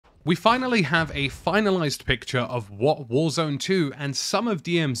We finally have a finalized picture of what Warzone 2 and some of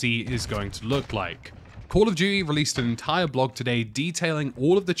DMZ is going to look like. Call of Duty released an entire blog today detailing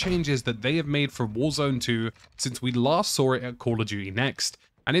all of the changes that they have made for Warzone 2 since we last saw it at Call of Duty Next.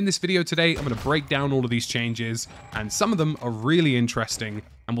 And in this video today, I'm going to break down all of these changes, and some of them are really interesting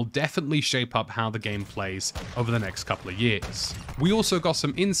and will definitely shape up how the game plays over the next couple of years. We also got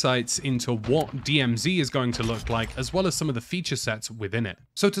some insights into what DMZ is going to look like, as well as some of the feature sets within it.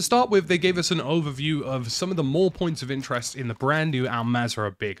 So to start with, they gave us an overview of some of the more points of interest in the brand new Al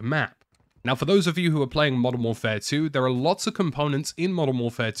Mazrah big map. Now, for those of you who are playing Modern Warfare 2, there are lots of components in Modern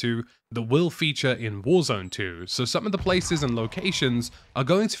Warfare 2 that will feature in Warzone 2, so some of the places and locations are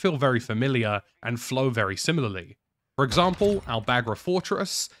going to feel very familiar and flow very similarly. For example, Al Bagra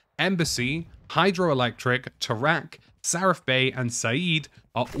Fortress, Embassy, Hydroelectric, Tarak, Sarif Bay, and Said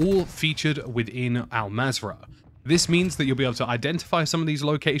are all featured within Al Mazrah. This means that you'll be able to identify some of these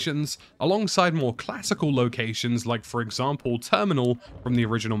locations alongside more classical locations like, for example, Terminal from the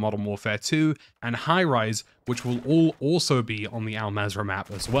original Modern Warfare 2 and High Rise, which will all also be on the Al Mazrah map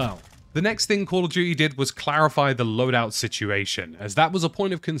as well. The next thing Call of Duty did was clarify the loadout situation, as that was a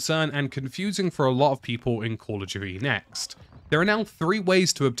point of concern and confusing for a lot of people in Call of Duty Next. There are now 3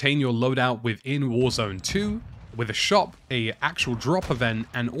 ways to obtain your loadout within Warzone 2, with a shop, a actual drop event,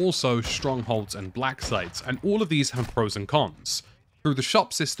 and also strongholds and black sites, and all of these have pros and cons. Through the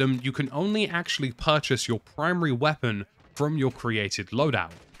shop system, you can only actually purchase your primary weapon from your created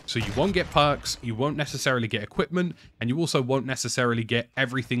loadout. So you won't get perks, you won't necessarily get equipment, and you also won't necessarily get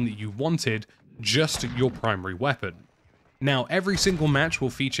everything that you wanted, just your primary weapon. Now, every single match will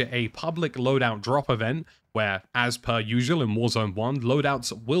feature a public loadout drop event, where, as per usual in Warzone 1,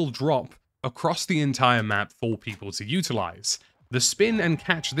 loadouts will drop across the entire map for people to utilize. The spin and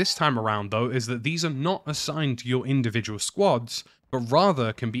catch this time around, though, is that these are not assigned to your individual squads, but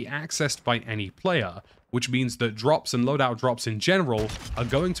rather can be accessed by any player, which means that drops and loadout drops in general are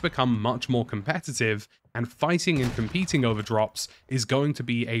going to become much more competitive, and fighting and competing over drops is going to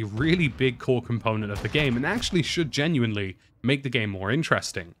be a really big core component of the game, and actually should genuinely make the game more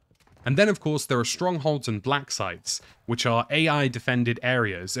interesting. And then, of course, there are strongholds and black sites, which are AI-defended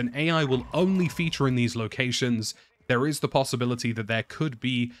areas, and AI will only feature in these locations. There is the possibility that there could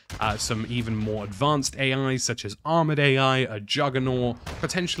be some even more advanced AI, such as armored AI, a juggernaut,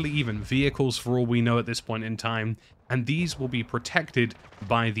 potentially even vehicles for all we know at this point in time, and these will be protected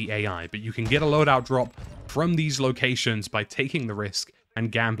by the AI, but you can get a loadout drop from these locations by taking the risk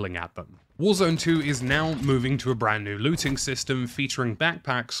and gambling at them. Warzone 2 is now moving to a brand new looting system featuring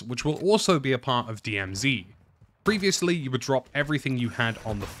backpacks, which will also be a part of DMZ. Previously, you would drop everything you had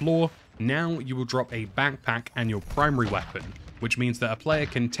on the floor. Now you will drop a backpack and your primary weapon, which means that a player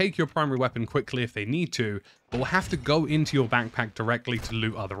can take your primary weapon quickly if they need to, but will have to go into your backpack directly to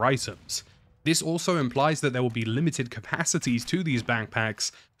loot other items. This also implies that there will be limited capacities to these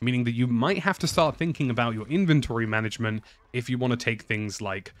backpacks, meaning that you might have to start thinking about your inventory management if you want to take things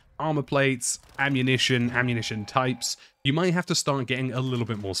like armor plates, ammunition types. You might have to start getting a little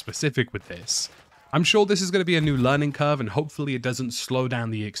bit more specific with this. I'm sure this is going to be a new learning curve, and hopefully it doesn't slow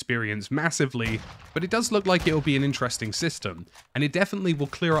down the experience massively, but it does look like it'll be an interesting system, and it definitely will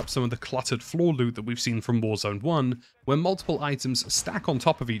clear up some of the cluttered floor loot that we've seen from Warzone 1, where multiple items stack on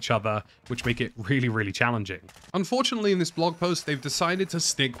top of each other, which make it really challenging. Unfortunately, in this blog post, they've decided to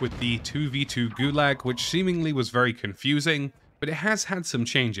stick with the 2v2 gulag, which seemingly was very confusing, but it has had some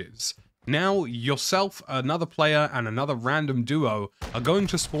changes. Now, yourself, another player, and another random duo are going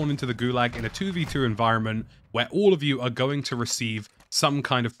to spawn into the gulag in a 2v2 environment where all of you are going to receive some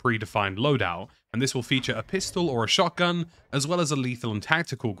kind of predefined loadout, and this will feature a pistol or a shotgun, as well as a lethal and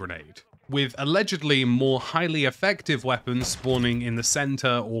tactical grenade, with allegedly more highly effective weapons spawning in the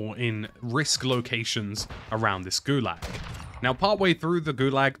center or in risk locations around this gulag. Now, partway through the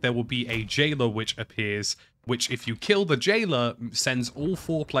gulag, there will be a jailer which appears, which, if you kill the jailer, sends all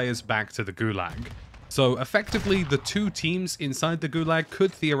 4 players back to the gulag. So effectively, the 2 teams inside the gulag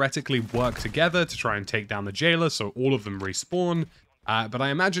could theoretically work together to try and take down the jailer, so all of them respawn, but I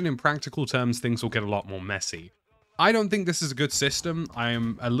imagine in practical terms things will get a lot more messy. I don't think this is a good system. I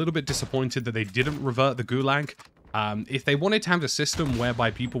am a little bit disappointed that they didn't revert the gulag. If they wanted to have a system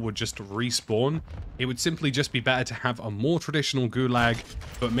whereby people would just respawn, it would simply just be better to have a more traditional gulag,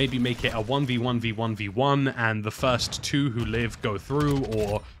 but maybe make it a 1v1v1v1, and the first 2 who live go through,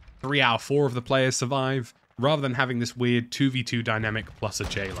 or 3 out of 4 of the players survive, rather than having this weird 2v2 dynamic plus a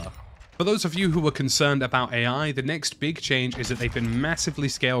jailer. For those of you who were concerned about AI, the next big change is that they've been massively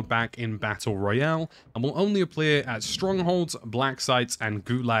scaled back in Battle Royale and will only appear at strongholds, black sites, and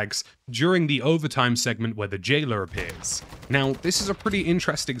gulags during the overtime segment where the jailer appears. Now, this is a pretty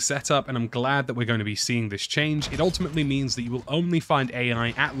interesting setup, and I'm glad that we're going to be seeing this change. It ultimately means that you will only find AI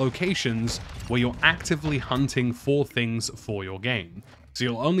at locations where you're actively hunting for things for your game. So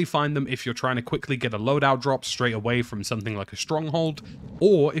you'll only find them if you're trying to quickly get a loadout drop straight away from something like a stronghold,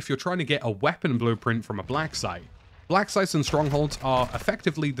 or if you're trying to get a weapon blueprint from a black site. Black sites and strongholds are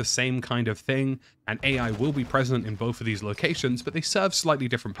effectively the same kind of thing, and AI will be present in both of these locations, but they serve slightly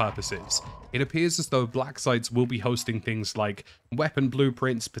different purposes. It appears as though black sites will be hosting things like weapon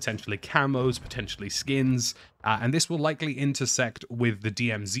blueprints, potentially camos, potentially skins, and this will likely intersect with the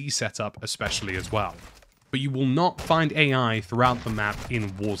DMZ setup especially as well. But you will not find AI throughout the map in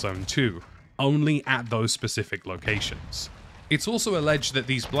Warzone 2, only at those specific locations. It's also alleged that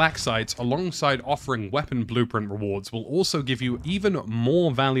these black sites, alongside offering weapon blueprint rewards, will also give you even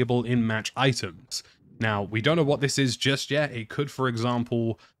more valuable in-match items. Now, we don't know what this is just yet. It could, for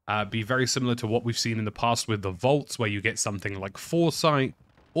example, be very similar to what we've seen in the past with the vaults, where you get something like Foresight,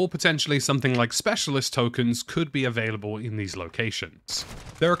 or potentially something like specialist tokens could be available in these locations.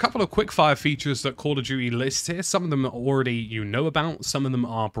 There are a couple of quickfire features that Call of Duty lists here. Some of them are already you know about, some of them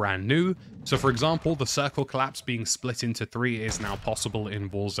are brand new. So for example, the circle collapse being split into 3 is now possible in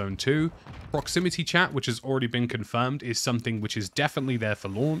Warzone 2. Proximity chat, which has already been confirmed, is something which is definitely there for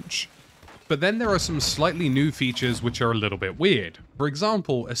launch. But then there are some slightly new features which are a little bit weird. For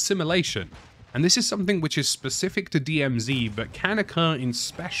example, assimilation. And this is something which is specific to DMZ, but can occur in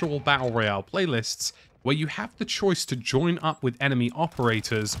special Battle Royale playlists where you have the choice to join up with enemy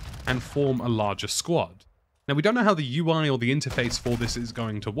operators and form a larger squad. Now, we don't know how the UI or the interface for this is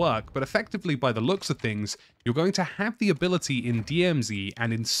going to work, but effectively by the looks of things, you're going to have the ability in DMZ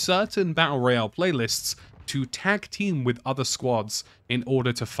and in certain Battle Royale playlists to tag team with other squads in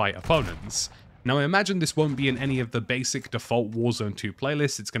order to fight opponents. Now, I imagine this won't be in any of the basic default Warzone 2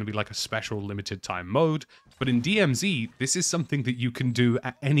 playlists. It's going to be like a special limited time mode. But in DMZ, this is something that you can do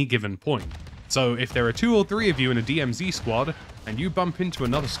at any given point. So if there are 2 or 3 of you in a DMZ squad, and you bump into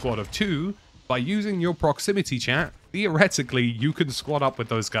another squad of 2, by using your proximity chat, theoretically, you can squad up with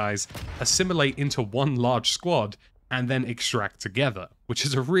those guys, assimilate into one large squad, and then extract together, which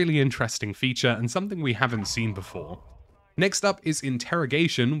is a really interesting feature and something we haven't seen before. Next up is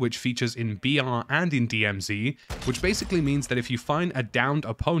interrogation, which features in BR and in DMZ, which basically means that if you find a downed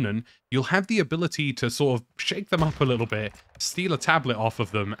opponent, you'll have the ability to sort of shake them up a little bit, steal a tablet off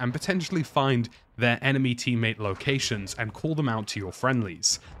of them, and potentially find their enemy teammate locations and call them out to your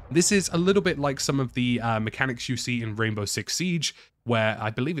friendlies. This is a little bit like some of the mechanics you see in Rainbow Six Siege, where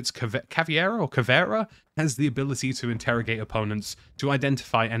I believe it's Caveira has the ability to interrogate opponents to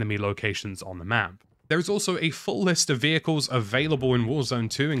identify enemy locations on the map. There is also a full list of vehicles available in Warzone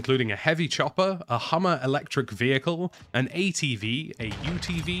 2, including a heavy chopper, a Hummer electric vehicle, an ATV, a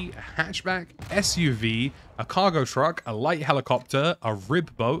UTV, a hatchback, SUV, a cargo truck, a light helicopter, a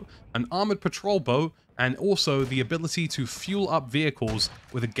rib boat, an armored patrol boat, and also the ability to fuel up vehicles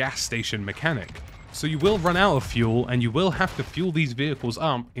with a gas station mechanic. So you will run out of fuel, and you will have to fuel these vehicles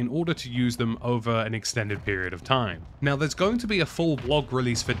up in order to use them over an extended period of time. Now, there's going to be a full blog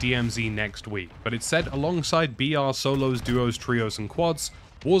release for DMZ next week, but it's said alongside BR solos, duos, trios, and quads,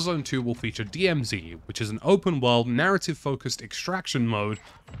 Warzone 2 will feature DMZ, which is an open-world, narrative-focused extraction mode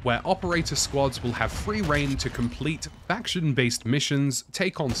where operator squads will have free rein to complete faction-based missions,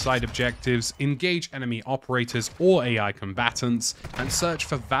 take on side objectives, engage enemy operators or AI combatants, and search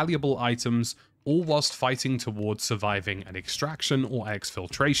for valuable items, all whilst fighting towards surviving an extraction or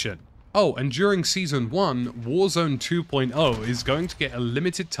exfiltration. Oh, and during Season 1, Warzone 2.0 is going to get a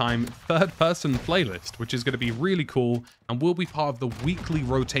limited time third-person playlist, which is going to be really cool and will be part of the weekly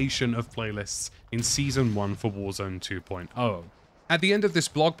rotation of playlists in Season 1 for Warzone 2.0. At the end of this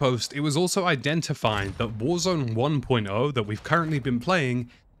blog post, it was also identified that Warzone 1.0 that we've currently been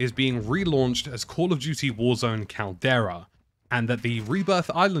playing is being relaunched as Call of Duty Warzone Caldera, and that the Rebirth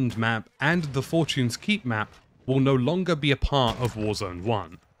Island map and the Fortune's Keep map will no longer be a part of Warzone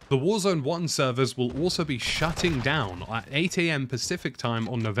 1. The Warzone 1 servers will also be shutting down at 8 AM Pacific time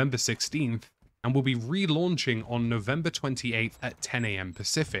on November 16th, and will be relaunching on November 28th at 10 AM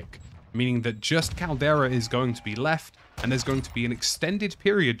Pacific, meaning that just Caldera is going to be left, and there's going to be an extended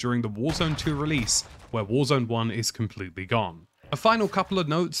period during the Warzone 2 release where Warzone 1 is completely gone. A final couple of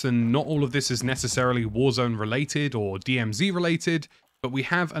notes, and not all of this is necessarily Warzone related or DMZ related, but we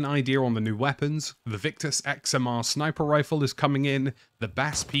have an idea on the new weapons. The Victus XMR sniper rifle is coming in, the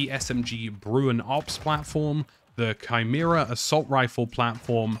BAS-P SMG Bruin Ops platform, the Chimera assault rifle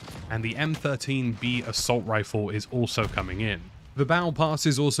platform, and the M13B assault rifle is also coming in. The battle pass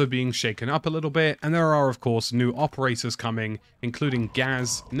is also being shaken up a little bit, and there are of course new operators coming, including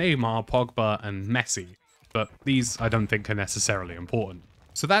Gaz, Neymar, Pogba, and Messi, but these I don't think are necessarily important.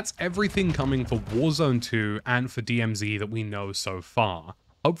 So that's everything coming for Warzone 2 and for DMZ that we know so far.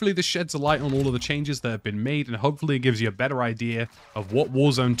 Hopefully this sheds a light on all of the changes that have been made, and hopefully it gives you a better idea of what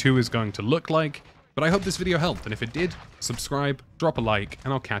Warzone 2 is going to look like. But I hope this video helped, and if it did, subscribe, drop a like,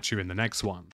 and I'll catch you in the next one.